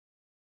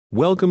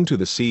Welcome to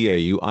the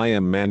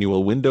UIM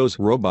Manual Windows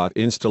Robot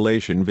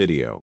Installation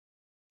video.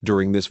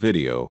 During this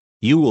video,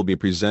 you will be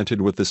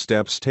presented with the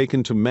steps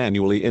taken to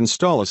manually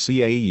install a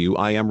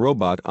UIM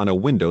robot on a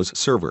Windows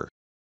server.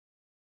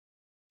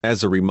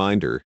 As a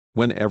reminder,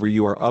 whenever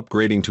you are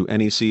upgrading to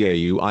any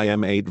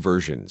UIM 8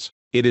 versions,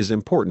 it is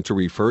important to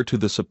refer to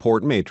the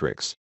support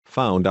matrix,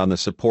 found on the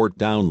Support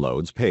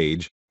Downloads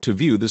page, to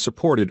view the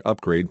supported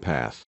upgrade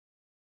path.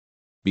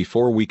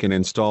 Before we can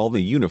install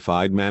the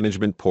Unified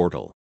Management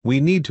Portal, we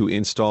need to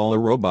install a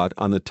robot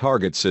on the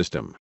target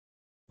system.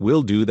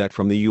 We'll do that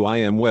from the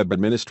UIM Web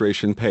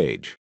Administration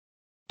page.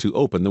 To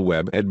open the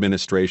Web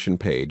Administration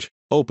page,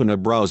 open a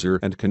browser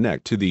and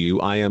connect to the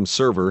UIM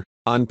server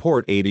on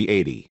port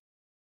 8080.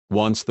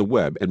 Once the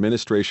Web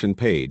Administration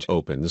page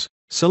opens,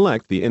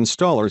 select the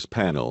Installers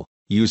panel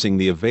using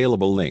the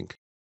available link.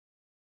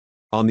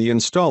 On the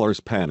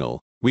Installers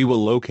panel, we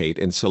will locate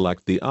and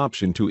select the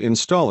option to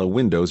install a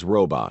Windows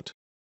robot.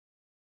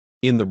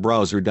 In the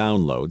browser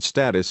download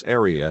status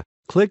area,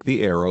 click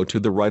the arrow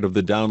to the right of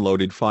the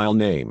downloaded file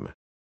name.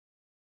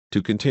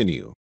 To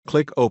continue,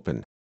 click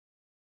Open.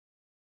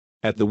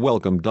 At the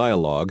Welcome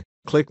dialog,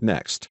 click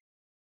Next.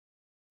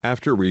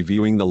 After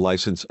reviewing the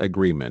license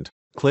agreement,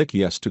 click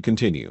Yes to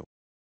continue.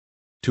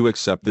 To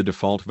accept the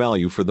default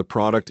value for the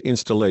product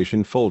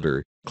installation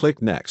folder, click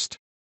Next.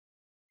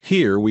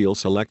 Here we'll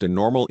select a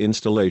normal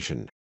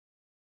installation.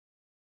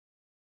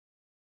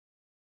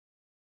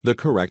 The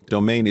correct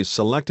domain is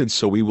selected,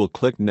 so we will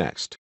click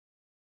Next.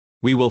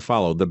 We will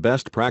follow the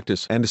best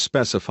practice and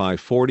specify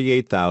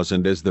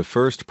 48,000 as the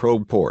first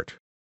probe port.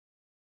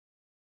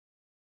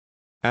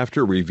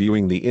 After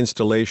reviewing the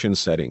installation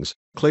settings,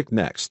 click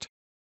Next.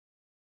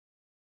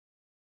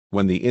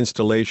 When the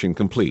installation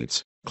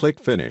completes, click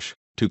Finish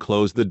to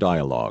close the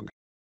dialog.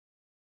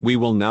 We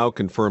will now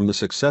confirm the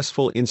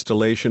successful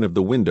installation of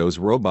the Windows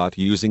robot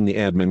using the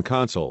admin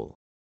console.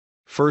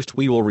 First,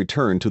 we will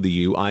return to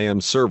the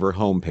UIM server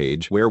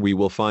homepage, where we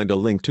will find a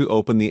link to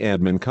open the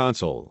admin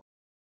console.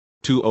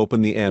 To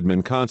open the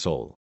admin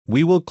console,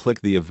 we will click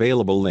the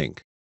available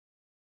link.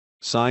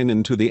 Sign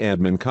in to the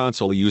admin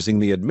console using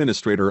the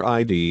administrator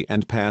ID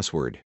and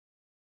password.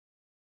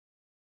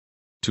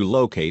 To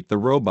locate the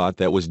robot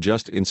that was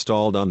just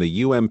installed on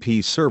the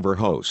UMP server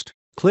host,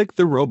 click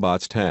the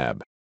Robots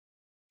tab.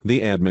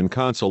 The Admin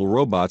Console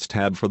Robots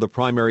tab for the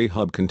primary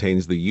hub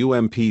contains the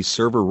UMP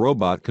server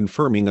robot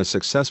confirming a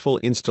successful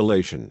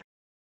installation.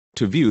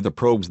 To view the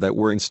probes that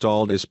were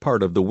installed as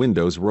part of the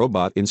Windows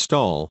robot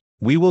install,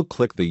 we will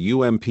click the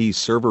UMP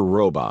server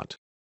robot.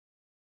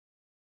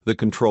 The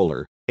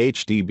controller,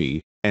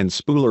 HDB, and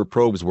spooler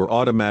probes were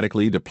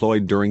automatically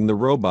deployed during the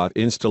robot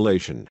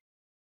installation.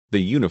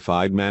 The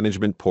Unified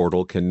Management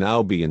Portal can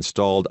now be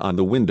installed on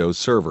the Windows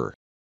server.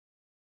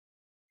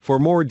 For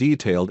more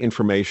detailed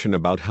information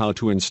about how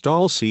to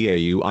install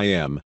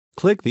UIM,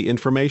 click the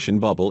information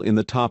bubble in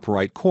the top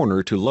right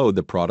corner to load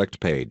the product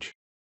page.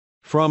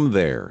 From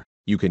there,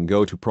 you can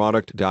go to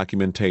product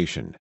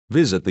documentation,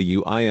 visit the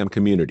UIM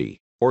community,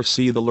 or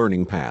see the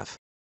learning path.